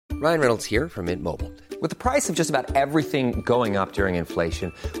Ryan Reynolds here from Mint Mobile. With the price of just about everything going up during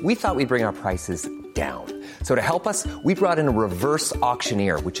inflation, we thought we'd bring our prices down. So to help us, we brought in a reverse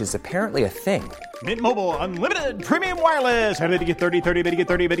auctioneer, which is apparently a thing. Mint Mobile Unlimited Premium Wireless. How to get 30, 30, bit to get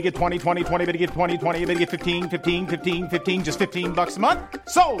 30, bit to get 20, 20, 20, bit to get 20, 20, bit to get 15, 15, 15, 15, just $15 a month?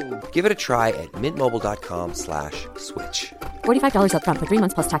 Sold! Give it a try at mintmobile.com/switch. $45 up front for 3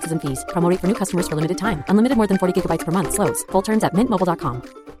 months plus taxes and fees. Promo rate for new customers for limited time. Unlimited more than 40 gigabytes per month. Slows full terms at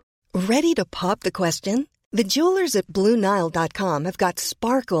mintmobile.com. Ready to pop the question? The jewelers at BlueNile.com have got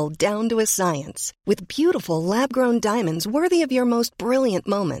sparkle down to a science with beautiful lab-grown diamonds worthy of your most brilliant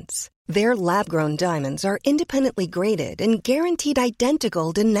moments. Their lab-grown diamonds are independently graded and guaranteed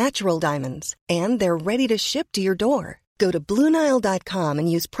identical to natural diamonds, and they're ready to ship to your door. Go to BlueNile.com and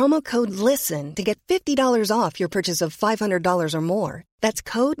use promo code LISTEN to get $50 off your purchase of $500 or more. That's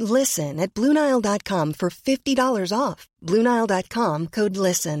code LISTEN at BlueNile.com for $50 off. BlueNile.com, code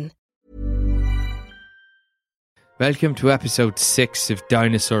LISTEN. Welcome to episode 6 of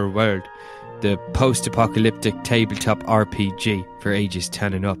Dinosaur World, the post-apocalyptic tabletop RPG for ages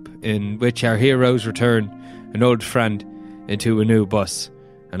 10 and up, in which our heroes return an old friend into a new bus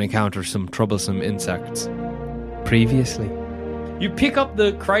and encounter some troublesome insects. Previously. You pick up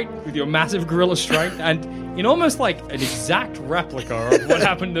the crate with your massive gorilla strength, and in almost like an exact replica of what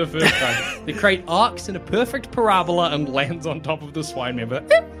happened the first time, the crate arcs in a perfect parabola and lands on top of the swine man. But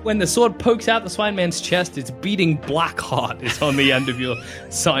when the sword pokes out the swine man's chest, its beating black heart is on the end of your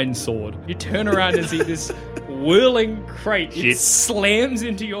sign sword. You turn around and see this whirling crate. It slams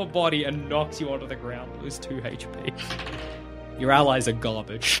into your body and knocks you onto the ground. Lose 2 HP. Your allies are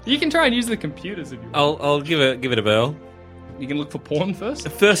garbage. You can try and use the computers if you want. I'll give it a whirl. You can look for porn first?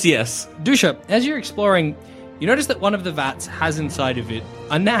 First, yes. Dusha, as you're exploring, you notice that one of the vats has inside of it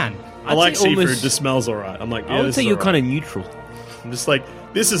a nan. I like seafood. This smells alright. I'm like, yeah, I would say you're kind of neutral. I'm just like,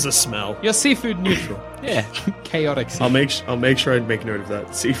 this is a smell. You're seafood neutral. Yeah. Chaotic seafood. I'll make sure I make note of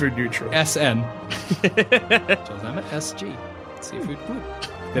that. Seafood neutral. SN. SG. Seafood good.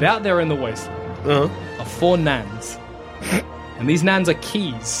 But out there in the wasteland are 4 nans. And these nans are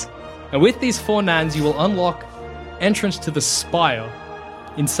keys. And with these 4 nans, you will unlock entrance to the spire,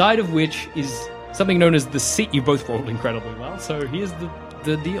 inside of which is something known as the seed. You both rolled incredibly well, so here's the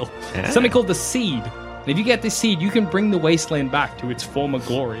deal. Yeah. Something called the seed. And if you get this seed, you can bring the wasteland back to its former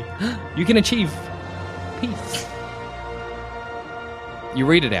glory. You can achieve peace. You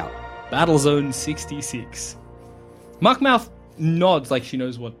read it out. Battlezone 66. Muckmouth nods like she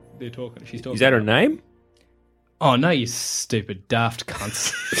knows what they're talking. She's talking. Is that her name? Oh no, you stupid daft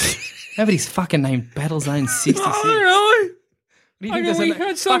cunts. Nobody's fucking named Battlezone 66. I don't know. What do you think there's we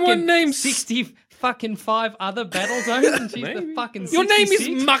heard someone named 60 fucking 5 other battle zones and she's the fucking 66? Your name is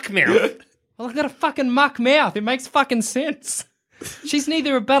Muckmouth. Well, I got a fucking muck mouth. It makes fucking sense. She's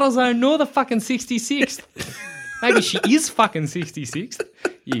neither a battle zone nor the fucking 66th. Maybe she is fucking 66th.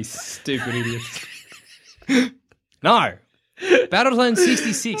 You stupid idiots. No. Battlezone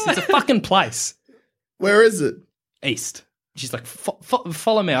 66. It's a fucking place. Where is it? East. She's like,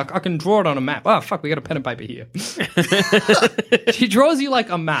 follow me. I can draw it on a map. Oh, fuck, we got a pen and paper here. She draws you like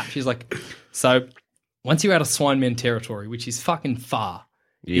a map. She's like, so once you're out of Swineman territory, which is fucking far,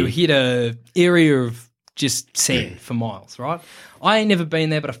 you hit a area of just sand for miles, right? I ain't never been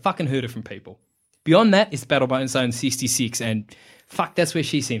there, but I fucking heard it from people. Beyond that is Battlezone Zone 66, and fuck, that's where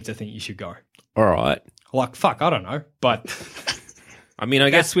she seems to think you should go. All right. Like, fuck, I don't know, but I mean, I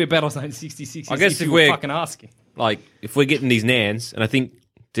guess that's where Battlezone 66 is. I guess if we're fucking asking. Like, if we're getting these nans, and I think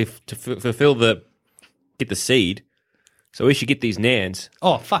to fulfill get the seed, so we should get these nans.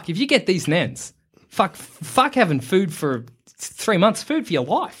 Oh, fuck, if you get these nans, fuck having food for 3 months, food for your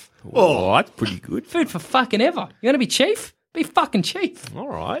life. Oh, that's pretty good. Food for fucking ever. You want to be chief? Be fucking chief. All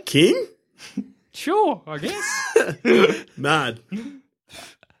right. King? Sure, I guess. Mad.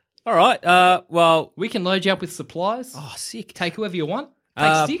 All right, well... We can load you up with supplies. Oh, sick. Take whoever you want.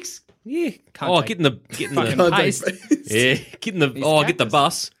 Take sticks. Yeah. Can't getting the fucking paste. Yeah, get the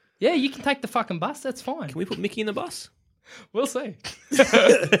bus. Yeah, you can take the fucking bus. That's fine. Can we put Mickey in the bus? We'll see.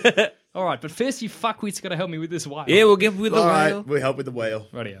 All right, but first you fuckwits got to help me with this whale. Yeah, we'll get with the whale. All right, we'll help with the whale.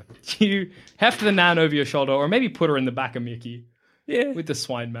 Rightio. You heft the nan over your shoulder, or maybe put her in the back of Mickey. Yeah. With the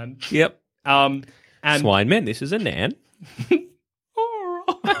swine man. Yep. And swine man, this is a nan. All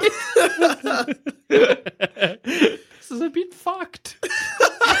right. This is a bit fucked.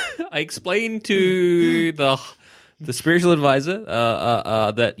 I explained to the spiritual advisor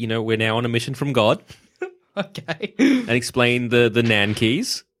that, you know, we're now on a mission from God. Okay. And explain the nan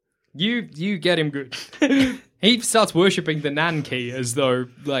keys. You get him good. He starts worshipping the nan key as though,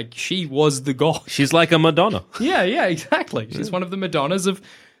 like, she was the god. She's like a Madonna. Yeah, exactly. She's one of the Madonnas of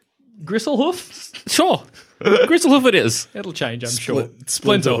Gristlehoof? Sure. Gristlehoof it is. It'll change, I'm sure.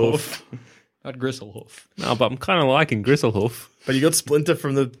 Splinterhoof. Not Gristlehoof. No, but I'm kind of liking Gristlehoof. But you got Splinter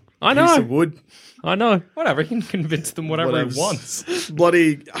from the I know. piece of wood. I know. Whatever, he can convince them whatever he Whatevs. wants.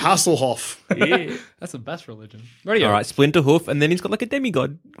 Bloody Hasselhoff. Yeah. That's the best religion. Ready? All right, Splinterhoof, and then he's got like a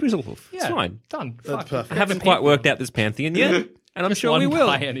demigod, Gristlehoof. Yeah, It's fine. Done. That's Fuck. perfect. I haven't quite worked out this pantheon yet, and I'm Just sure one we will.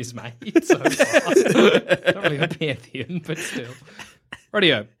 guy and his mate so far. Not really a pantheon, but still.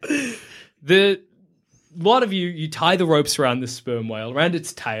 Radio. A lot of you tie the ropes around this sperm whale, around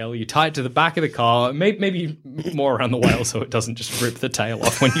its tail. You tie it to the back of the car, maybe more around the whale so it doesn't just rip the tail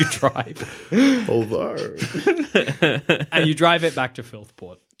off when you drive. Although. And you drive it back to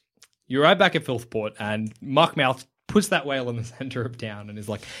Filthport. You arrive back at Filthport, and Muckmouth puts that whale in the center of town and is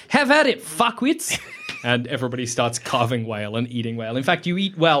like, "Have at it, fuckwits!" And everybody starts carving whale and eating whale. In fact, you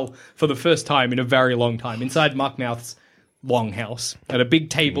eat well for the first time in a very long time inside Muckmouth's longhouse at a big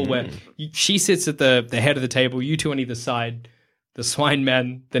table where she sits at the head of the table, you two on either side, the swine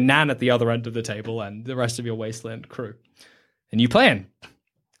men, the nan at the other end of the table, and the rest of your wasteland crew. And you plan.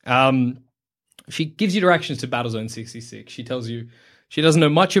 She gives you directions to Battlezone 66. She tells you she doesn't know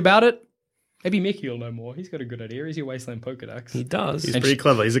much about it. Maybe Mickey will know more. He's got a good idea. He's your wasteland Pokedex. He does. He's pretty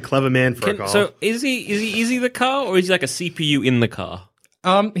clever. He's a clever man for a car. So is he the car, or is he like a CPU in the car?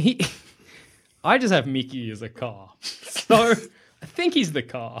 I just have Mickey as a car. So I think he's the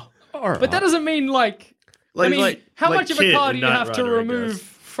car. All But that doesn't mean how much of a Kid car in do you Knight have to Rider, I remove guess.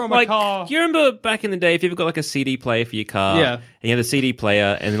 from like, a car? you remember back in the day, if you've got like a CD player for your car, Yeah. and you had the CD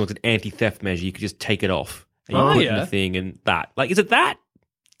player, and then it was an anti-theft measure, you could just take it off and you Oh, put it in yeah. the thing, and that. Like, is it that?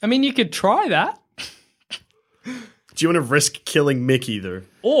 I mean, you could try that. Do you want to risk killing Mickey, though?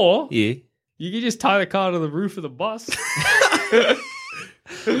 Or Yeah. you could just tie the car to the roof of the bus.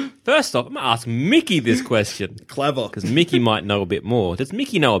 First off, I'm gonna ask Mickey this question Clever. because Mickey might know a bit more. Does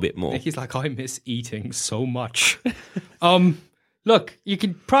Mickey know a bit more? Mickey's like, I miss eating so much. Look, you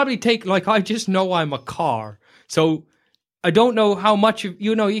could probably take, I just know I'm a car. So I don't know how much,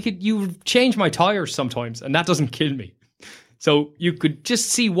 you change my tires sometimes, and that doesn't kill me. So you could just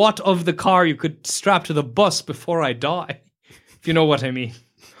see what of the car you could strap to the bus before I die, if you know what I mean.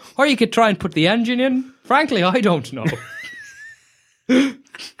 Or you could try and put the engine in. Frankly, I don't know.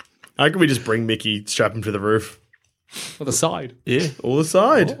 How can we just bring Mickey, strap him to the roof? Or the side. Yeah. All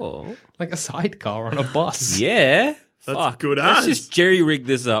aside. Oh. Like a sidecar on a bus. Yeah. That's Fuck. good Let's as. just jerry rig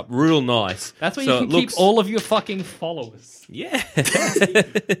this up real nice. That's where So you can it looks- keep all of your fucking followers. Yeah.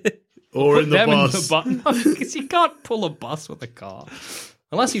 Or in the Them bus. because you can't pull a bus with a car.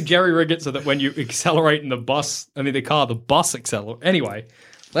 Unless you jerry rig it so that when you accelerate in the bus, the bus accelerates. Anyway,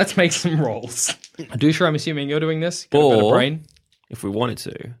 let's make some rolls. Dusha, I'm assuming you're doing this. Got a bit of Or- brain. If we wanted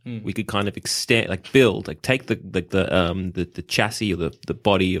to, we could kind of extend, take the chassis or the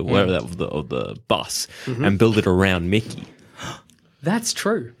body or whatever of the bus and build it around Mickey. That's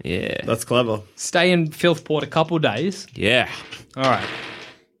true. Yeah. That's clever. Stay in Filthport a couple days. Yeah. All right.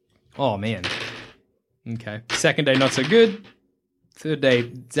 Oh, man. Okay. Second day, not so good. Third day,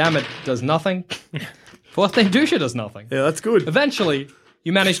 Zamet does nothing. Fourth day, Dusha does nothing. Yeah, that's good. Eventually,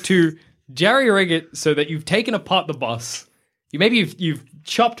 you manage to jerry rig it so that you've taken apart the bus. You've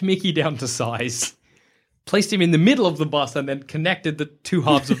chopped Mickey down to size, placed him in the middle of the bus, and then connected the two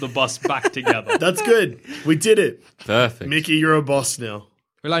halves of the bus back together. That's good. We did it. Perfect. Mickey, you're a boss now.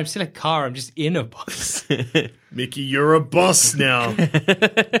 Well, I'm still a car. I'm just in a bus. Mickey, you're a boss now.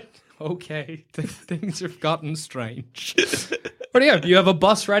 Okay, things have gotten strange. But yeah, you have a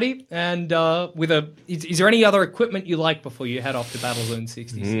bus ready, and is there any other equipment you like before you head off to Battlezone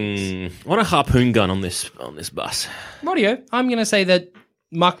 66? I want a harpoon gun on this bus. Radio, I'm going to say that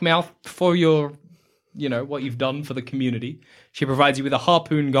Muckmouth, for your, what you've done for the community, she provides you with a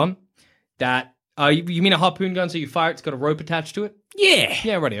harpoon gun that, you mean a harpoon gun so you fire it, it's got a rope attached to it? Yeah.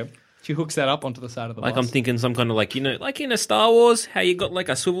 Yeah, radio. She hooks that up onto the side of the Like bus. I'm thinking some kind of like in a Star Wars, how you got like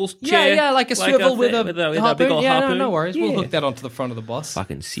a swivel chair. Yeah, like a swivel with a big harpoon. old Yeah, harpoon. no worries. We'll Yeah. hook that onto the front of the bus.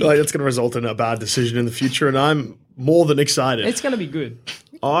 Fucking I sick. feel like that's going to result in a bad decision in the future, and I'm more than excited. It's going to be good.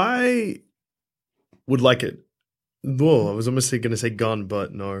 I would like it. Whoa, I was almost going to say gun,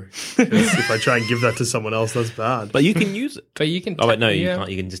 but no. 'Cause if I try and give that to someone else, that's bad. But you can use it. But you can... Oh wait, no, you yeah.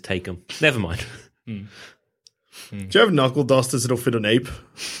 can't. You can just take them. Never mind. Do you have knuckle dusters that'll fit an ape?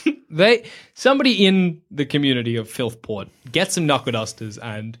 Somebody in the community of Filthport gets some knuckle dusters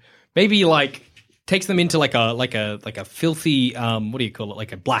and maybe takes them into like a filthy what do you call it,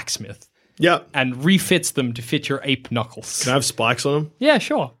 like a blacksmith, Yeah. and refits them to fit your ape knuckles. Can I have spikes on them? Yeah,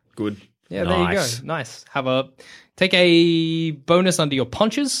 sure. Good. Yeah, there you Nice. go. Nice. Take a bonus under your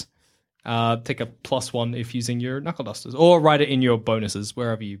punches. Take a +1 if using your knuckle dusters, or write it in your bonuses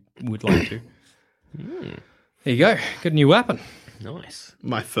wherever you would like to. There you go. Good new weapon. Nice.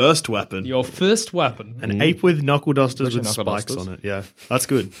 My first weapon. Your first weapon. An ape with knuckle dusters Where's your with knuckle spikes dusters? on it. Yeah, that's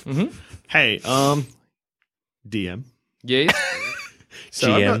good. Hey, DM. Yes. So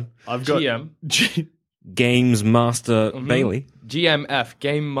GM. I've got GM. Games Master Bailey. GMF.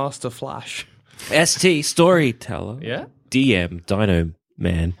 Game Master Flash. ST Storyteller. Yeah. DM Dino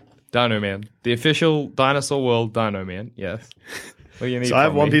Man. Dino Man. The official Dinosaur World Dino Man. Yes. What do you need So I have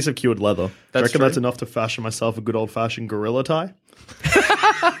from one me? piece of cured leather. Do you That's reckon true. that's enough to fashion myself a good old-fashioned gorilla tie?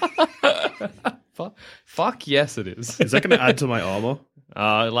 Fuck yes, it is. Is that going to add to my armor?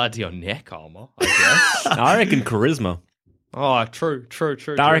 It'll add to your neck armor, I guess. I reckon charisma. Oh, true.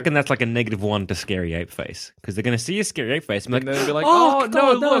 I reckon that's like a -1 to scary ape face because they're going to see a scary ape face and And be then like, they'll be like, oh,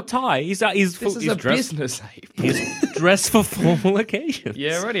 no, no, look. tie. He's This full, is he's a dressed. business ape. He's dressed for formal occasions.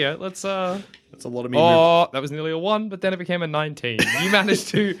 Yeah, radio. Let's That's a lot of me. Oh, that was nearly a 1, but then it became a 19. You managed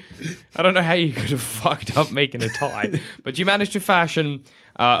to... I don't know how you could have fucked up making a tie, but you managed to fashion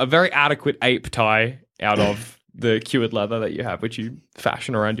a very adequate ape tie out of the cured leather that you have, which you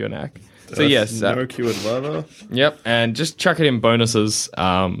fashion around your neck. So yes, no cured leather. yep, and just chuck it in bonuses,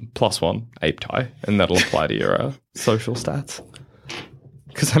 +1 ape tie, and that'll apply to your social stats.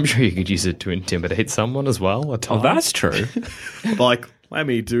 Because I'm sure you could use it to intimidate someone as well. A tie. Oh, that's true. Like, let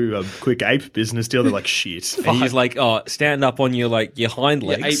me do a quick ape business deal. They're like, shit. And you just like, stand up on your hind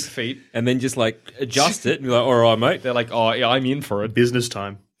Your legs. 8 feet. And then just like adjust it and be like, all right, mate. They're like, oh, yeah, I'm in for it. Business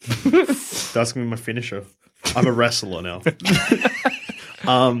time. That's going to be my finisher. I'm a wrestler now.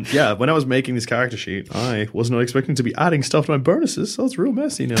 Yeah, when I was making this character sheet, I was not expecting to be adding stuff to my bonuses, so it's real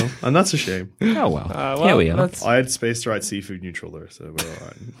messy now. And that's a shame. Oh, well. Well, Here we are. that's- I had space to write seafood neutral though, so we're all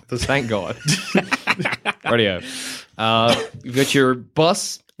right. Thank God. Radio. You've got your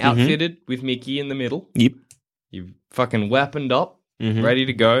bus outfitted with Mickey in the middle. Yep. You've fucking weaponed up, ready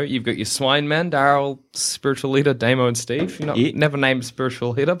to go. You've got your swine man, Daryl, spiritual leader, Damo, and Steve. You're not Yeah. never named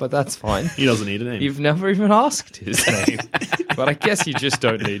spiritual leader, but that's fine. He doesn't need a name. You've never even asked his name, but I guess you just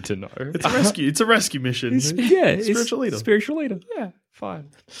don't need to know. It's a rescue. It's a rescue mission. Spiritual leader. Spiritual leader. Yeah, fine.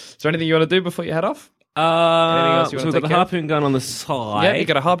 Is there anything you want to do before you head off? So else you wanna we've got take the care of? harpoon gun on the side. Yeah, you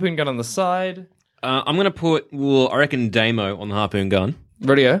got a harpoon gun on the side. I'm going to put, I reckon, Damo on the harpoon gun.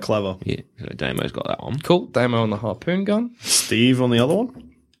 Radio. Clever. Yeah, so Damo's got that one. Cool. Damo on the harpoon gun. Steve on the other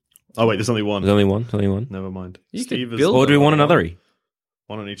one? Oh, wait, there's only one. There's only one. Never mind. You Steve could is build Or do we want another?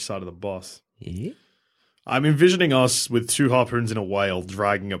 one on each side of the boss. Yeah. I'm envisioning us with 2 harpoons in a whale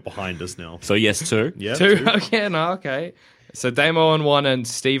dragging it behind us now. So yes, 2. Yeah. 2. Okay, no, okay. So Damo on one and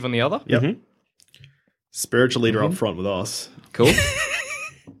Steve on the other. Yep. Spiritual leader up front with us. Cool.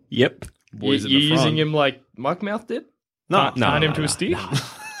 Yep. Boys you in the front. using him like Muckmouth did? No, Tying him to a stick?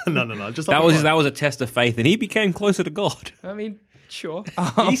 no. Just up That the was front. that was a test of faith, and he became closer to God. I mean, sure.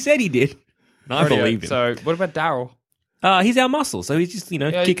 He said he did. And I believe him. So what about Daryl? He's our muscle, so he's just kicking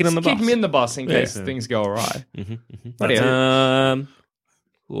on the Kick bus. him in the bus in case Yeah. things go awry.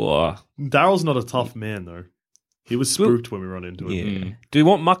 Whoa. Daryl's not a tough man, though. He was spooked when we run into Yeah. him. Do you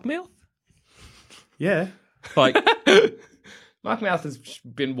want Muckmouth? Yeah. Like, Muckmouth has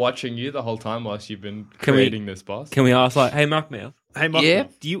been watching you the whole time whilst you've been Can we- creating this boss. can we ask, like, hey, Muckmouth? Hey, Muck. Yeah.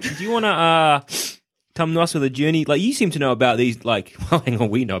 Do you want to come to us with a journey? Like, you seem to know about these. Like, well, hang on,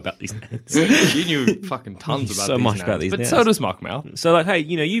 we know about these names. You knew fucking tons about So these much names, about these but names. so does Muckmouth. So, like, hey,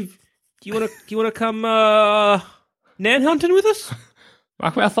 do you want to come nan hunting with us?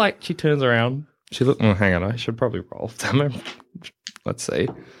 Muckmouth, like, she turns around. She looks. Oh, hang on, I should probably roll. Damn it. Let's see.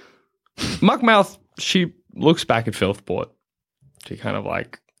 Muckmouth, she looks back at Filthport. She kind of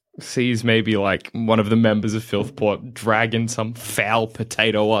like sees maybe like one of the members of Filthport dragging some foul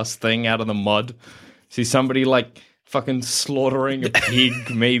potato-ass thing out of the mud. See somebody like fucking slaughtering a pig,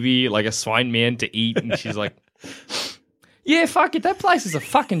 maybe like a swine man to eat, and she's like, "Yeah, fuck it, that place is a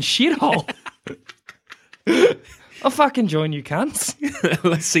fucking shithole." I'll fucking join you cunts.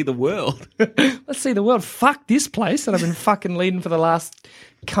 Let's see the world. Let's see the world. Fuck this place that I've been fucking leading for the last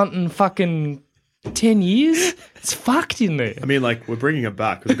cuntin' fucking 10 years. It's fucked in there. I mean, like, we're bringing it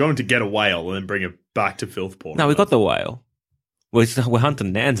back. We're going to get a whale and then bring it back to Filthport. No, we got the whale. We're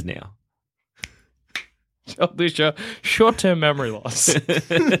hunting nans now. Short-term memory loss.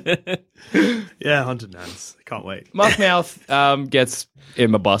 Yeah, Hunter Nance. Can't wait. Muckmouth gets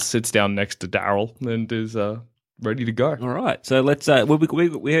in the bus, sits down next to Daryl, and is ready to go. All right, so let's. Where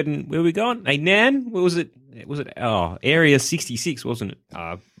heading? Where we going? Hey, Nan, what was it? Was it? Oh, Area 66, wasn't it?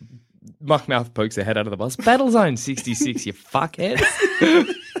 Muckmouth pokes their head out of the bus. Battle Zone 66, you fuckhead.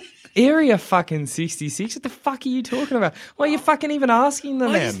 Area fucking 66? What the fuck are you talking about? Why are you fucking even asking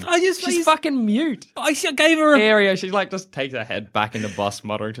them then? She's fucking mute. I gave her a... Area, she like just takes her head back in the bus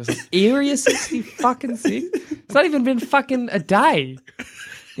muttering to herself, Area 60 fucking 6? It's not even been fucking a day.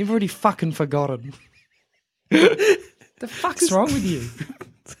 You've already fucking forgotten. The fuck's wrong with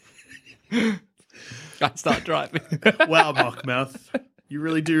you? I start driving. Wow, Mockmouth. You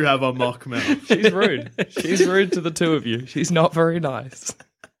really do have a Mockmouth. She's rude. She's rude to the two of you. She's not very nice.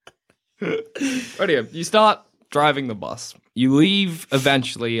 Anyway, you start driving the bus. You leave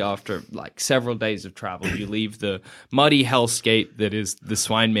eventually after like several days of travel. You leave the muddy hellscape that is the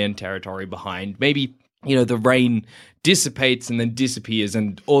Swineman territory behind. Maybe, the rain dissipates and then disappears,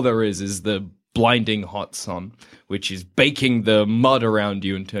 and all there is the blinding hot sun, which is baking the mud around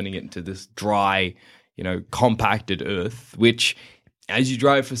you and turning it into this dry, compacted earth, which, as you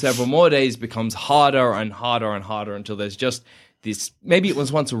drive for several more days, becomes harder and harder and harder until there's just this, maybe it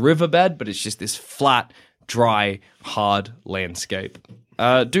was once a riverbed, but it's just this flat, dry, hard landscape.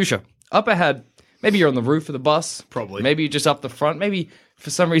 Dusha, up ahead, maybe you're on the roof of the bus. Probably. Maybe you're just up the front. Maybe for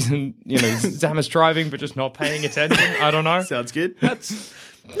some reason, Zamet's driving but just not paying attention. I don't know. Sounds good. That's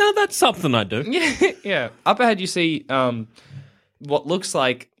something I do. Yeah. Up ahead you see what looks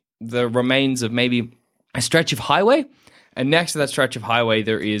like the remains of maybe a stretch of highway. And next to that stretch of highway,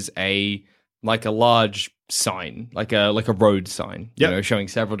 there is a large sign, like a road sign, showing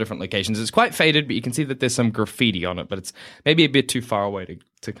several different locations. It's quite faded, but you can see that there's some graffiti on it, but it's maybe a bit too far away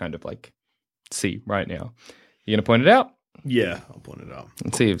to kind of like see right now. You gonna point it out? Yeah, I'll point it out.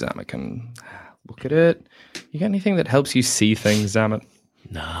 Let's see if Zamet can look at it. You got anything that helps you see things, Zamet?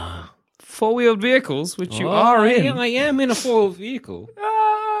 Nah. Four-wheeled vehicles, which you are in. I am in a four-wheeled vehicle.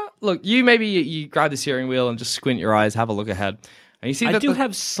 Look, you grab the steering wheel and just squint your eyes, have a look ahead. And you see I that do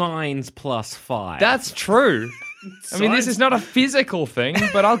have signs +5. That's true. I mean, this is not a physical thing,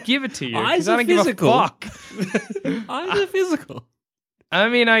 but I'll give it to you. Eyes 'cause I are don't give a physical. fuck. Eyes are physical. I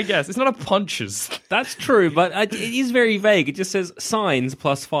mean, I guess. It's not a punches. That's true, but it is very vague. It just says signs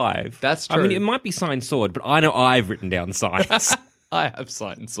 +5. That's I mean, true. it might be sign sword, but I know I've written down signs. I have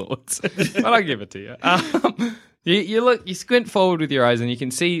sight and swords, but I'll give it to you. You squint forward with your eyes and you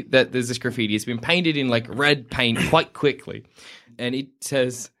can see that there's this graffiti. It's been painted in like red paint quite quickly. And it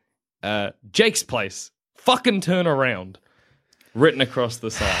says, Jake's place, fucking turn around, written across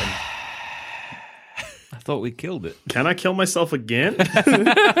the sign. I thought we killed it. Can I kill myself again?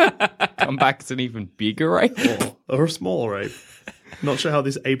 Come back as an even bigger ape. Or a smaller ape? Not sure how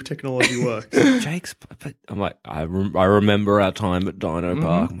this ape technology works. Jake's... But I'm like, I remember our time at Dino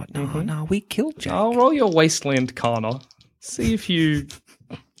Park. I'm like, no, we killed Jake. I'll roll your Wasteland Kana. See if you...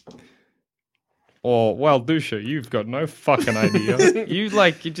 Or, well, Dusha, you've got no fucking idea.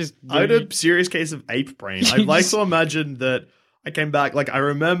 I had a serious case of ape brain. I'd like to imagine that I came back, I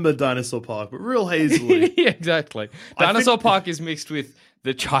remember Dinosaur Park, but real hazily. Yeah, exactly. Dinosaur Park is mixed with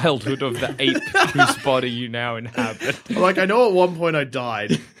the childhood of the ape whose body you now inhabit. I know at one point I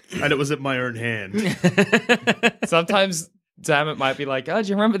died, and it was at my own hand. Sometimes Zamet might be like, do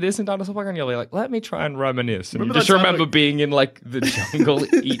you remember this in Dinosaur Park? And you're like, let me try and reminisce. And Remember you just that time remember being in, the jungle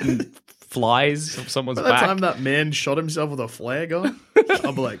eating flies from someone's Remember back. that time that man shot himself with a flare gun?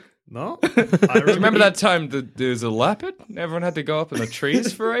 I'm like, no. I Remember that time that there was a leopard? Everyone had to go up in the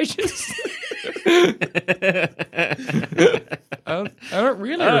trees for ages? I don't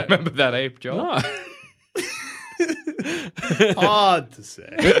really remember that ape, Joel. No. Hard to say.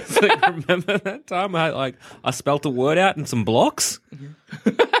 It's like, remember that time I spelt a word out in some blocks?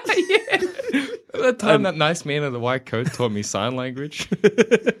 Yeah. That time that nice man in the white coat taught me sign language.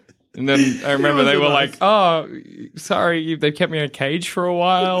 And then I remember they were like, oh, sorry, they kept me in a cage for a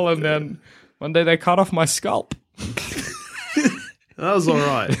while, and then one day they cut off my scalp. That was all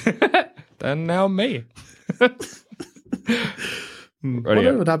right. And now me. What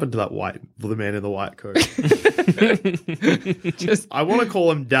happened to the man in the white coat? I want to call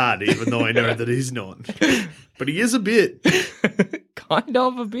him Dad, even though I know that he's not. But he is a bit. Kind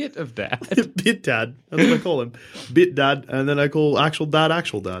of a bit of Dad. Bit Dad. That's what I call him. Bit Dad, and then I call actual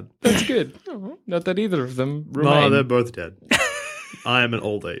Dad. That's good. Not that either of them remain. No, they're both dead. I am an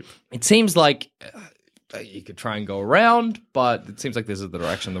old ape. It seems like you could try and go around, but it seems like this is the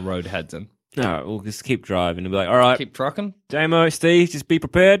direction the road heads in. All right, we'll just keep driving and be like, all right, Keep trucking. Damo, Steve, just be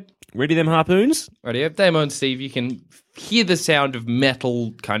prepared. Ready them harpoons? Ready up, Damo and Steve. You can hear the sound of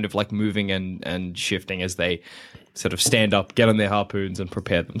metal kind of like moving and shifting as they sort of stand up, get on their harpoons, and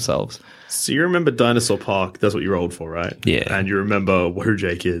prepare themselves. So you remember Dinosaur Park? That's what you rolled for, right? Yeah. And you remember who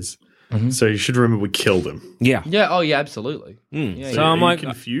Jake is. So you should remember we killed him. Yeah. Yeah, oh yeah, absolutely. Yeah, So Are I'm you like,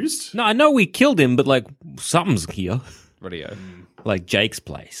 confused? no, I know we killed him, but something's here. Radio. Like Jake's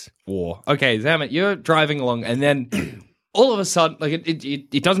place. War. Okay, Zamet, you're driving along, and then all of a sudden, like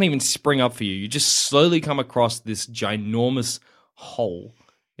it doesn't even spring up for you. You just slowly come across this ginormous hole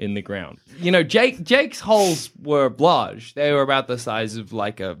in the ground. You know, Jake's holes were large. They were about the size of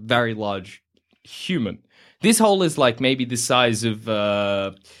like a very large human. This hole is like maybe the size of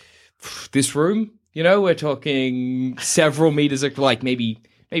this room. You know, we're talking several meters, like maybe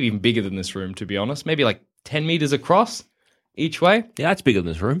even bigger than this room, to be honest. Maybe like 10 meters across each way. Yeah, that's bigger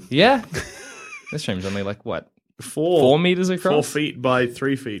than this room. Yeah. This room's only like, what? 4 meters across? 4 feet by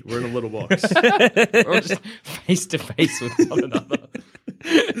 3 feet. We're in a little box. We're all just face to face with one another.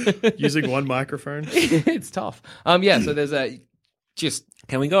 Using one microphone. It's tough. Yeah, so there's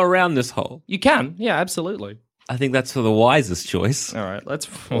Can we go around this hole? you can. Yeah, absolutely. I think that's the wisest choice. All right, let's.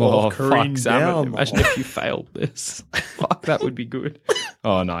 careen fuck, down. Sam. Imagine if you failed this. Fuck, that would be good.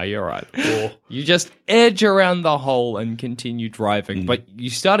 Oh, no, you're right. You just edge around the hole and continue driving, but you're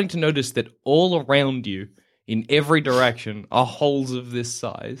starting to notice that all around you, in every direction, are holes of this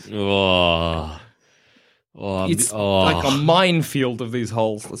size. It's like a minefield of these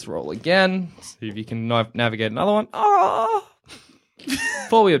holes. Let's roll again. See if you can navigate another one.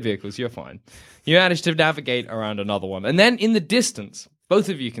 Four-wheeled vehicles, you're fine. You manage to navigate around another one. And then in the distance, both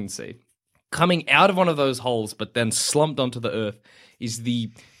of you can see, coming out of one of those holes, but then slumped onto the earth, is the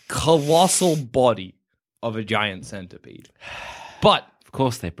colossal body of a giant centipede. But Of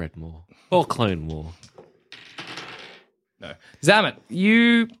course they bred more. Or clone more. no. Zamet,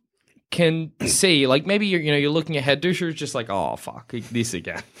 you can see, like maybe you're looking ahead. Dusha's just like, oh fuck, this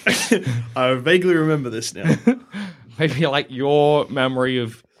again. I vaguely remember this now. Maybe like your memory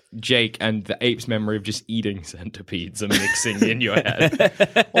of Jake and the ape's memory of just eating centipedes are mixing in your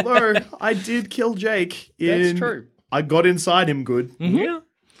head. Although I did kill Jake. That's true. I got inside him good. Yeah.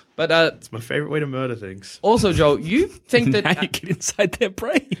 But It's my favorite way to murder things. also, Joel, you think that Now you get inside their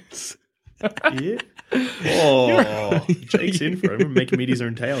brains. Yeah. Oh, Jake's in for it. I'm making him eat his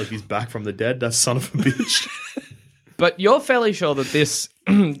own tail if he's back from the dead. That son of a bitch. But you're fairly sure that this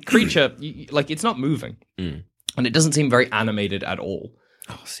creature, it's not moving. And it doesn't seem very animated at all.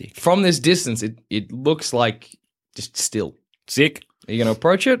 Oh, sick. From this distance, it looks like just still. Sick. Are you going to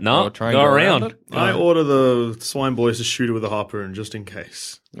approach it? No, Or try and go go around. it? I order the swine boys to shoot it with a harpoon just in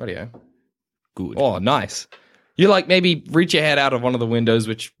case. Rightio. Good. Oh, nice. You maybe reach your head out of one of the windows,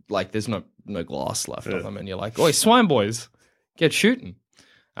 which there's no glass left on them, and you're like, "Oi, swine boys, get shooting."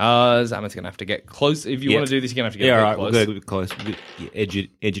 Zamet's gonna have to get close. If you want to do this, you're gonna have to get all a bit right, close. we'll go close. We'll edge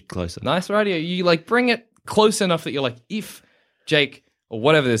it closer. Nice radio. You bring it close enough that you're like, if Jake or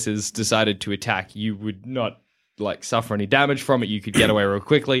whatever this is decided to attack, you would not suffer any damage from it. You could get away real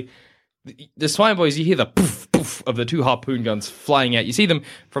quickly. The swine boys, you hear the poof poof of the two harpoon guns flying out. You see them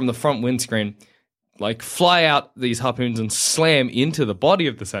from the front windscreen, fly out these harpoons and slam into the body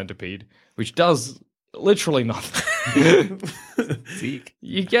of the centipede, which does literally nothing. Sick.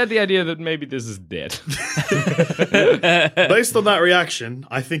 You get the idea that maybe this is dead. Based on that reaction,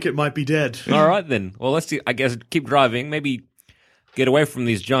 I think it might be dead. All right, then. Well, let's keep driving. Maybe get away from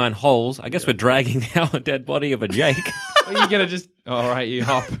these giant holes. I guess we're dragging now a dead body of a Jake. Are you gonna just? All right, you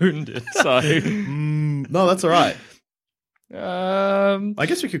harpooned it. So, No, that's all right. I I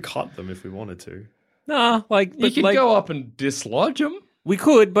guess we could cut them if we wanted to. Nah, you could go up and dislodge them. We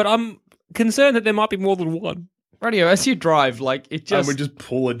could, but I'm concerned that there might be more than one. Radio, as you drive, it And just we just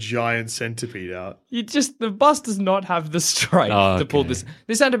pull a giant centipede out. the bus does not have the strength to pull this.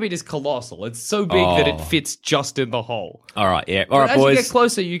 This centipede is colossal. It's so big that it fits just in the hole. All right, yeah. All right, As boys. you get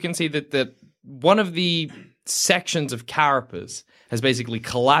closer, you can see that one of the sections of carapace has basically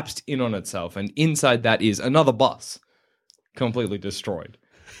collapsed in on itself, and inside that is another bus, completely destroyed,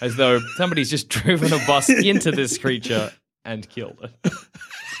 as though somebody's just driven a bus into this creature and killed it.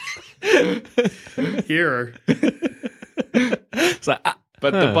 Here. So,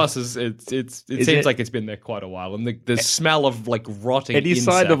 But the bus it seems like it's been there quite a while, and the smell of rotting. any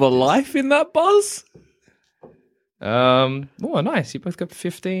sign of a life in that bus? Oh, nice! You both got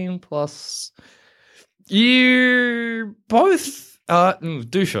 15 plus. You both,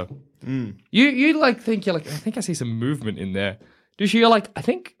 Dusha. You think I think I see some movement in there. Dusha, you're like, I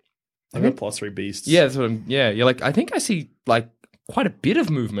think. I got +3 beasts. Yeah, that's what you're like, I think I see quite a bit of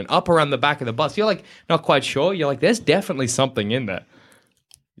movement up around the back of the bus. You're not quite sure. You're like, there's definitely something in there.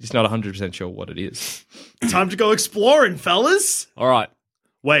 You're just not 100% sure what it is. Time to go exploring, fellas. All right.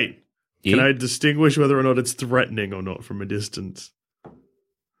 Wait. Yeah? Can I distinguish whether or not it's threatening or not from a distance?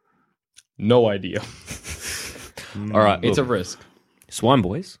 No idea. All right. It's a look. risk. Swine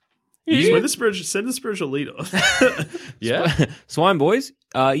boys. Send the spiritual leader. Yeah? Swine boys,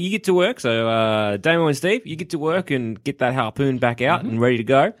 you get to work. So Damo and Steve, you get to work and get that harpoon back out and ready to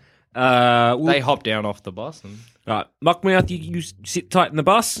go. They hop down off the bus and... All right, Muckmouth, you sit tight in the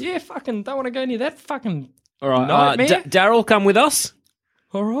bus. Yeah, fucking don't want to go near that fucking All right, nightmare. Daryl, come with us.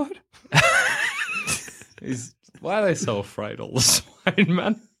 All right. Why are they so afraid, all the swine,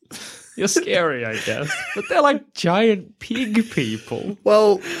 man? You're scary, I guess. But they're like giant pig people.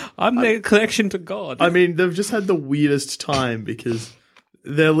 Well, I'm their connection to God. I mean, they've just had the weirdest time because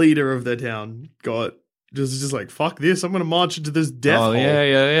their leader of their town got just like, fuck this, I'm going to march into this death hole.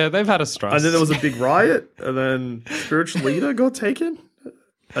 Yeah. They've had a stress. And then there was a big riot, and then spiritual leader got taken.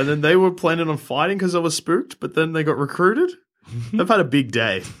 And then they were planning on fighting because they were spooked, but then they got recruited. They've had a big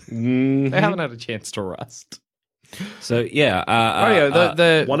day. They haven't had a chance to rest. So, yeah.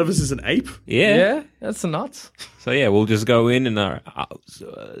 One of us is an ape. Yeah. That's nuts. So, yeah, we'll just go in and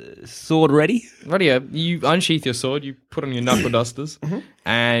sword ready. Radio, you unsheath your sword, you put on your knuckle dusters,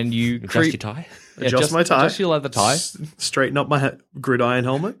 and you Adjust your tie. Yeah, Adjust my tie. Adjust your leather tie. Straighten up my gridiron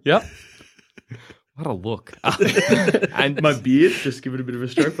helmet. Yep. What a look. And my beard, just give it a bit of a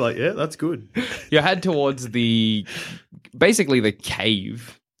stroke. Like, yeah, that's good. You head towards basically the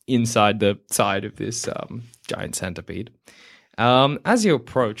cave inside the side of this giant centipede. As you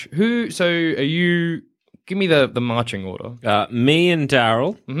approach, so are you... Give me the marching order. Me and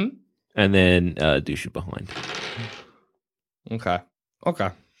Daryl, and then Dusha behind. Okay.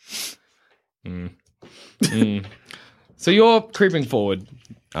 So you're creeping forward,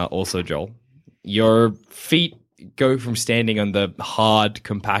 also, Joel. Your feet go from standing on the hard,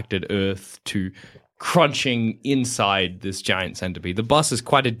 compacted earth to crunching inside this giant centipede. The bus is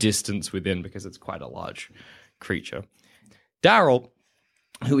quite a distance within because it's quite a large creature. Daryl,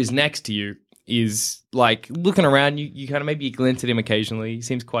 who is next to you, is like looking around. You kind of maybe you glint at him occasionally. He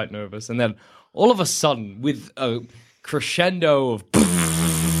seems quite nervous. And then all of a sudden, with a crescendo of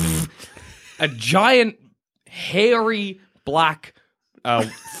a giant, hairy, black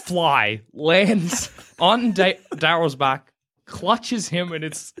fly lands on Daryl's back, clutches him in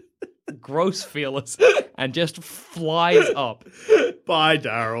its gross feelers, and just flies up. Bye,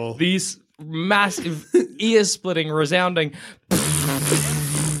 Daryl. These massive, ear-splitting, resounding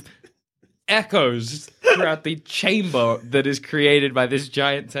echoes throughout the chamber that is created by this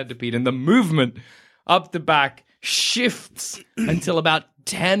giant centipede, and the movement up the back shifts until about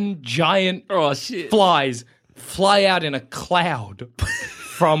 10 giant flies fly out in a cloud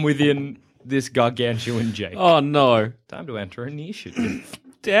from within this gargantuan Jake. Oh, no. Time to enter initiative.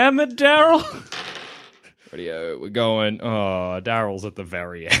 Damn it, Daryl. Radio, we're going. Oh, Daryl's at the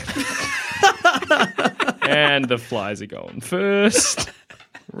very end. And the flies are going first.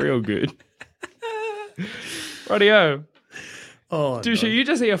 Real good. Radio. Oh, Dusha, no. you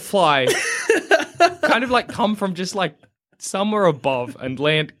just see a fly kind of like come from just like somewhere above and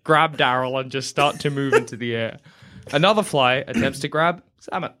grab Daryl and just start to move into the air. Another fly attempts to grab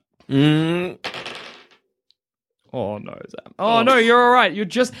Zamet. Oh no, Zam. Oh no, you're all right.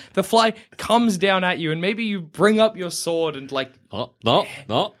 The fly comes down at you, and maybe you bring up your sword and like No.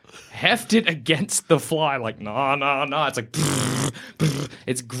 heft it against the fly. Like no. It's like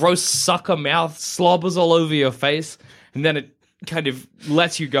its gross sucker mouth slobbers all over your face, and then it kind of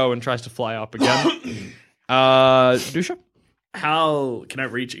lets you go and tries to fly up again. Dusha? How can I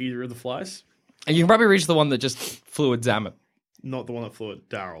reach either of the flies? And you can probably reach the one that just flew at Zamet. Not the one that flew at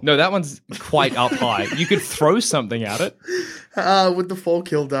Daryl. No, that one's quite up high. You could throw something at it. Would the fall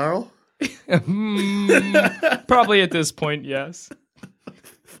kill Daryl? Probably at this point, yes.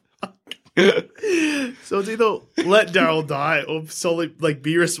 So it's either let Daryl die or solely like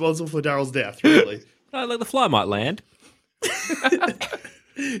be responsible for Daryl's death, really. Like the fly might land.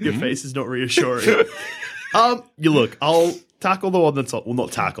 Your face is not reassuring. You look, I'll tackle the one that's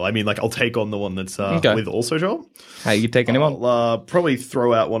not tackle. I mean, like I'll take on the one that's with also Joel. Hey, you take anyone? I'll probably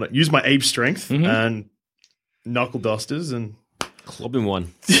throw out one. Use my ape strength and knuckle dusters and Club him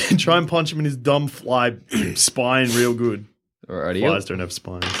one. try and punch him in his dumb fly spine real good. Alrighty. Flies don't have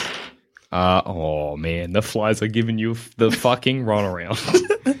spines. Oh man, the flies are giving you the fucking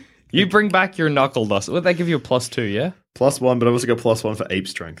runaround. You bring back your knuckle duster. Would they give you a +2? Yeah. +1, but I've also got +1 for ape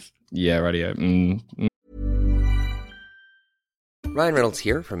strength. Yeah, radio. Ryan Reynolds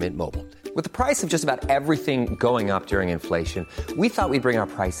here from Mint Mobile. With the price of just about everything going up during inflation, we thought we'd bring our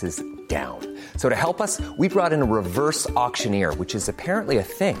prices down. So to help us, we brought in a reverse auctioneer, which is apparently a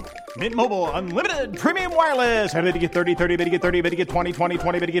thing. Mint Mobile Unlimited Premium Wireless. How to get 30, 30, how to get 30, how to get 20, 20,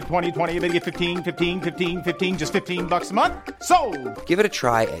 20, how to get 20, 20, how to get 15, 15, 15, 15, just $15 a month? Sold! Give it a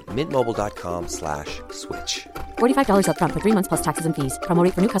try at mintmobile.com/switch. $45 up front for 3 months plus taxes and fees. Promo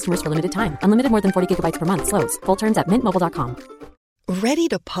rate for new customers for limited time. Unlimited more than 40 gigabytes per month. Slows full terms at mintmobile.com. Ready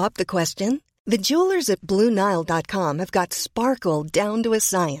to pop the question? The jewelers at BlueNile.com have got sparkle down to a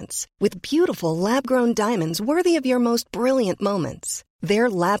science with beautiful lab-grown diamonds worthy of your most brilliant moments. Their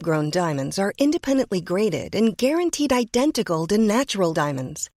lab-grown diamonds are independently graded and guaranteed identical to natural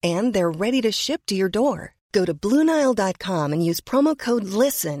diamonds, and they're ready to ship to your door. Go to BlueNile.com and use promo code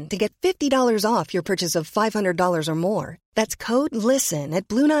LISTEN to get $50 off your purchase of $500 or more. That's code LISTEN at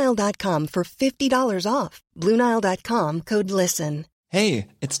BlueNile.com for $50 off. BlueNile.com, code LISTEN. Hey,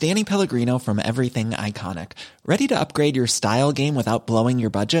 it's Danny Pellegrino from Everything Iconic. Ready to upgrade your style game without blowing your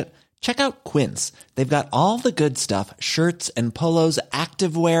budget? Check out Quince. They've got all the good stuff, shirts and polos,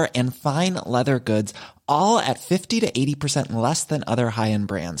 activewear, and fine leather goods, all at 50 to 80% less than other high-end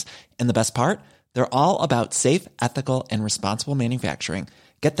brands. And the best part? They're all about safe, ethical, and responsible manufacturing.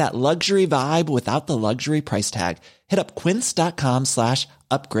 Get that luxury vibe without the luxury price tag. Hit up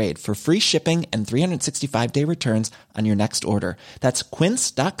quince.com/upgrade for free shipping and 365-day returns on your next order. That's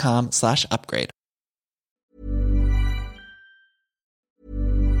quince.com/upgrade.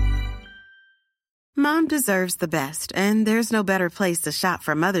 Mom deserves the best, and there's no better place to shop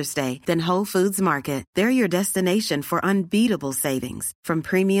for Mother's Day than Whole Foods Market. They're your destination for unbeatable savings, from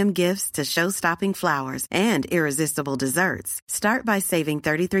premium gifts to show-stopping flowers and irresistible desserts. Start by saving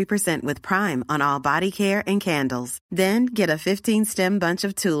 33% with Prime on all body care and candles. Then get a 15-stem bunch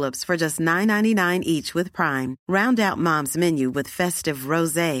of tulips for just $9.99 each with Prime. Round out Mom's menu with festive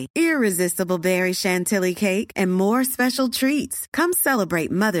rosé, irresistible berry chantilly cake, and more special treats. Come celebrate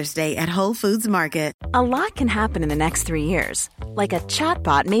Mother's Day at Whole Foods Market. A lot can happen in the next 3 years. Like a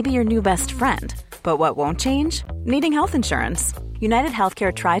chatbot may be your new best friend. But what won't change? Needing health insurance. United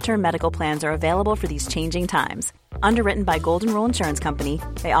Healthcare Tri-Term Medical Plans are available for these changing times. Underwritten by Golden Rule Insurance Company,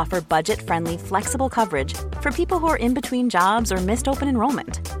 they offer budget-friendly, flexible coverage for people who are in between jobs or missed open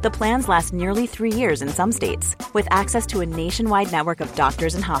enrollment. The plans last nearly 3 years in some states, with access to a nationwide network of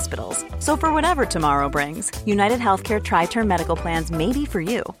doctors and hospitals. So for whatever tomorrow brings, United Healthcare Tri-Term Medical Plans may be for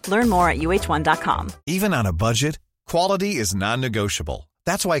you. Learn more at uh1.com. Even on a budget, quality is non-negotiable.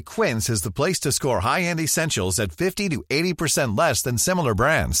 That's why Quince is the place to score high-end essentials at 50 to 80% less than similar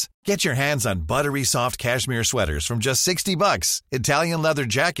brands. Get your hands on buttery soft cashmere sweaters from just $60, Italian leather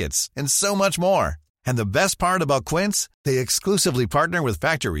jackets, and so much more. And the best part about Quince, they exclusively partner with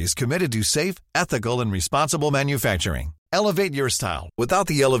factories committed to safe, ethical, and responsible manufacturing. Elevate your style without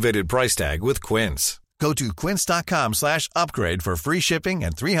the elevated price tag with Quince. Go to quince.com/upgrade for free shipping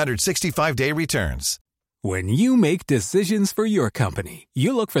and 365-day returns. When you make decisions for your company,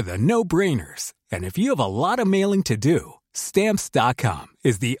 you look for the no-brainers. And if you have a lot of mailing to do, Stamps.com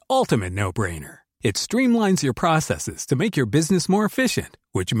is the ultimate no-brainer. It streamlines your processes to make your business more efficient,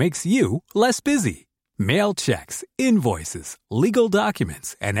 which makes you less busy. Mail checks, invoices, legal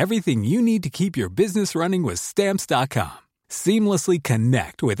documents, and everything you need to keep your business running with Stamps.com. Seamlessly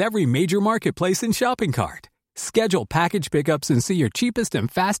connect with every major marketplace and shopping cart. Schedule package pickups and see your cheapest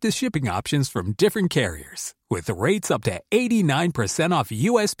and fastest shipping options from different carriers, with rates up to 89% off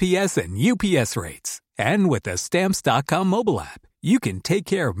USPS and UPS rates. And with the Stamps.com mobile app, you can take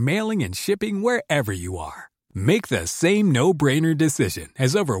care of mailing and shipping wherever you are. Make the same no-brainer decision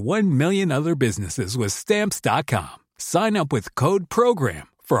as over 1 million other businesses with Stamps.com. Sign up with code PROGRAM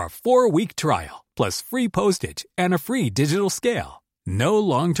for a 4-week trial, plus free postage and a free digital scale. No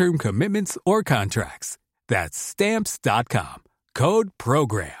long-term commitments or contracts. That's Stamps.com. Code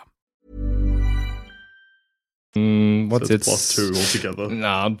PROGRAM. What's So it? it's +2 altogether.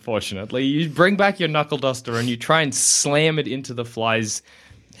 No, unfortunately. You bring back your knuckle duster and you try and slam it into the fly's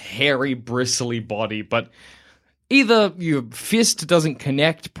hairy, bristly body, but either your fist doesn't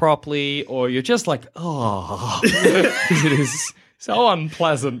connect properly or you're just like, oh, it is so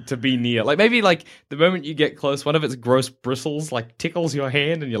unpleasant to be near. Like maybe like the moment you get close, one of its gross bristles like tickles your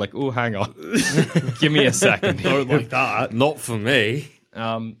hand and you're like, oh, hang on. Give me a second. Don't like that. Not for me.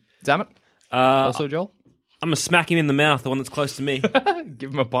 Damn it. Also, Joel? I'm going to smack him in the mouth, the one that's close to me.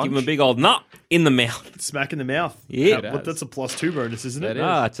 Give him a punch. Give him a big old nut in the mouth. Smack in the mouth. Yeah. That's a +2 bonus, isn't it?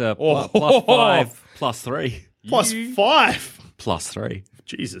 That is. It's a Oh. +5, +3. +5. +3.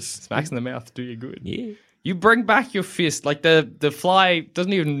 Jesus. Smacks in the mouth do you good. Yeah. You bring back your fist, like the fly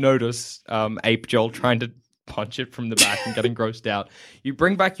doesn't even notice Ape Joel trying to punch it from the back and getting grossed out. You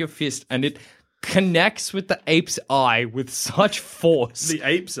bring back your fist and it connects with the ape's eye with such force. The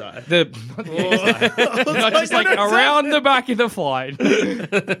ape's eye. Not just like around the back of the fly.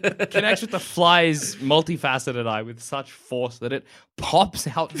 Connects with the fly's multifaceted eye with such force that it pops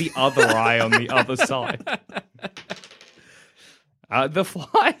out the other eye on the other side. The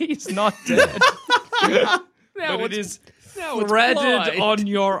fly is not dead. But it is threaded on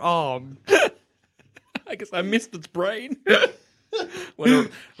your arm. I guess I missed its brain.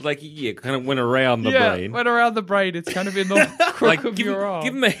 Kind of went around the brain. Went around the brain. It's kind of in the crook of your arm.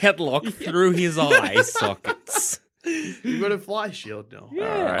 Give him a headlock through his eye sockets. You've got a fly shield now.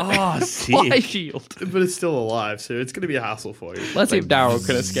 Yeah. Oh, sick. Fly shield. But it's still alive, so it's going to be a hassle for you. Let's see if Daryl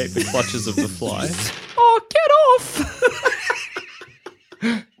can escape the clutches of the fly. Oh, get off!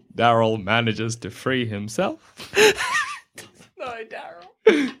 Daryl manages to free himself. No,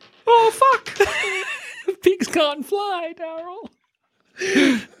 Daryl. Oh, fuck! Pigs can't fly, Daryl.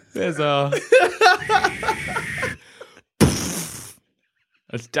 There's a...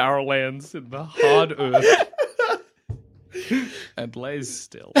 As Daryl lands in the hard earth and lays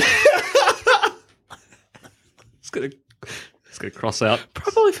still. It's gonna cross out.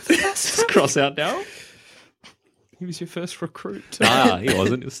 Probably for the best. Cross out, Daryl. He was your first recruit. He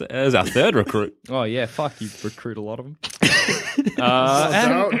wasn't. It was our third recruit. Oh, yeah, fuck, you recruit a lot of them.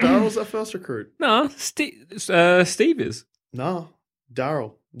 Daryl's our first recruit. No, Steve is. No,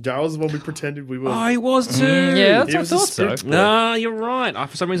 Daryl. Daryl's the one we pretended we were. Oh, he was too. Yeah, He that's what I was thought a so. No, you're right.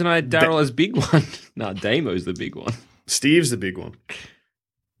 For some reason, I had Daryl as big one. No, Damo's the big one. Steve's the big one.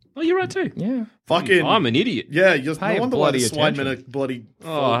 Oh, you're right too. Yeah. Fucking. I'm an idiot. Yeah, you're Pay no wonder why the bloody swine men are attention. bloody.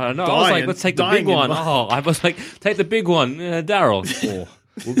 Oh, no. I was like, let's take the big one. Oh, I was like, take the big one. Daryl. Oh,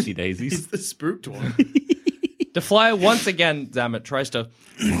 whoopsie daisies. He's the spooked one. The fly once again, damn it, tries to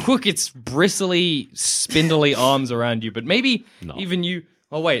hook its bristly, spindly arms around you, but maybe even you...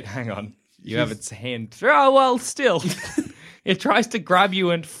 Oh, wait, hang on. You have its hand... Oh, well, still. It tries to grab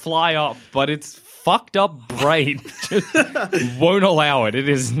you and fly up, but its fucked up brain just won't allow it. It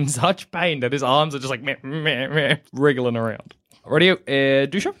is in such pain that his arms are just like meh, meh, meh, wriggling around. Radio,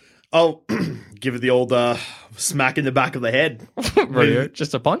 Dusha? I'll give it the old smack in the back of the head. Radio,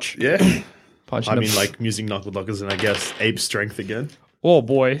 just a punch? Yeah. Punch I in the- mean, like using knuckle duckers and I guess ape strength again. Oh,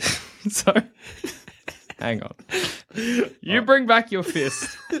 boy. So, hang on. You bring back your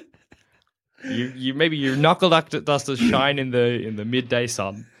fist. You maybe your knuckle dusters shine in the midday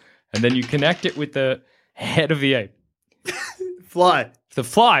sun, and then you connect it with the head of the ape. Fly. The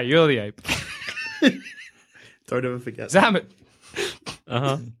fly, you're the ape. Don't ever forget. Zamet.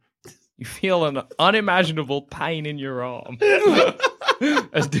 Uh-huh. You feel an unimaginable pain in your arm.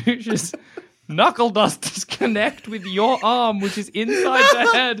 As Dusha's knuckle dusters connect with your arm, which is inside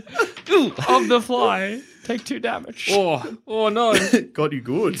the head of the fly. Take 2 damage. Oh no. Got you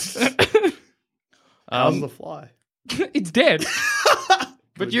good. How's the fly? It's dead.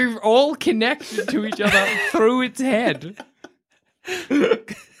 But you're all connected to each other through its head.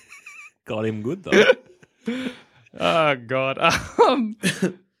 Got him good though. Oh, God.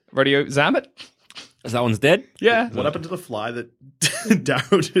 Radio Zamet? That one's dead? Yeah. What happened to the fly that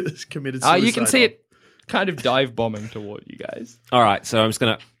Daryl just committed suicide You can see on? it kind of dive bombing toward you guys. All right, so I'm just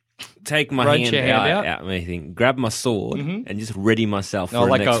going to take my Run hand your hand out out. my thing, grab my sword, and just ready myself for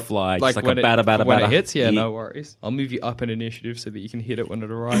like the next fly. Just like when a batter, when batter. it hits, yeah, no worries. I'll move you up in initiative so that you can hit it when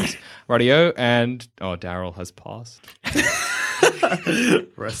it arrives. Radio, and Daryl has passed.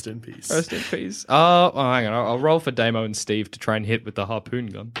 Rest in peace. Rest in peace. Hang on. I'll roll for Damo and Steve to try and hit with the harpoon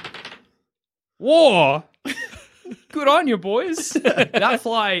gun. War! Good on you, boys. That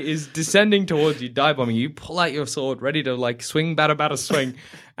fly is descending towards you, dive bombing you. Pull out your sword, ready to swing, batter, swing.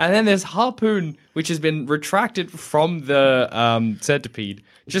 And then there's harpoon, which has been retracted from the centipede,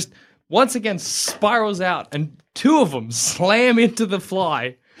 just once again spirals out, and 2 of them slam into the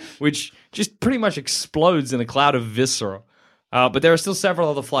fly, which just pretty much explodes in a cloud of viscera. But there are still several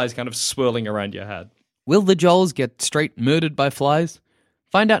other flies kind of swirling around your head. Will the Joels get straight murdered by flies?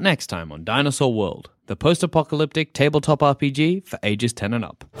 Find out next time on Dinosaur World, the post-apocalyptic tabletop RPG for ages 10 and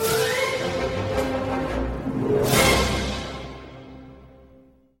up.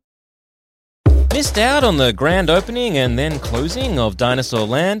 Missed out on the grand opening and then closing of Dinosaur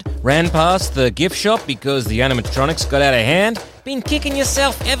Land? Ran past the gift shop because the animatronics got out of hand? Been kicking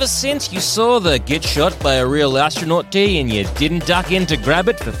yourself ever since you saw the Get Shot by a Real Astronaut tee and you didn't duck in to grab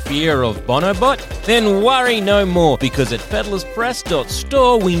it for fear of Bonobot? Then worry no more, because at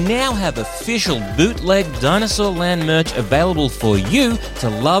peddlerspress.store we now have official bootleg Dinosaur Land merch available for you to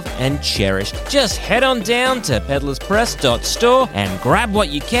love and cherish. Just head on down to peddlerspress.store and grab what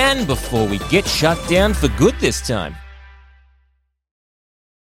you can before we get shut down for good this time.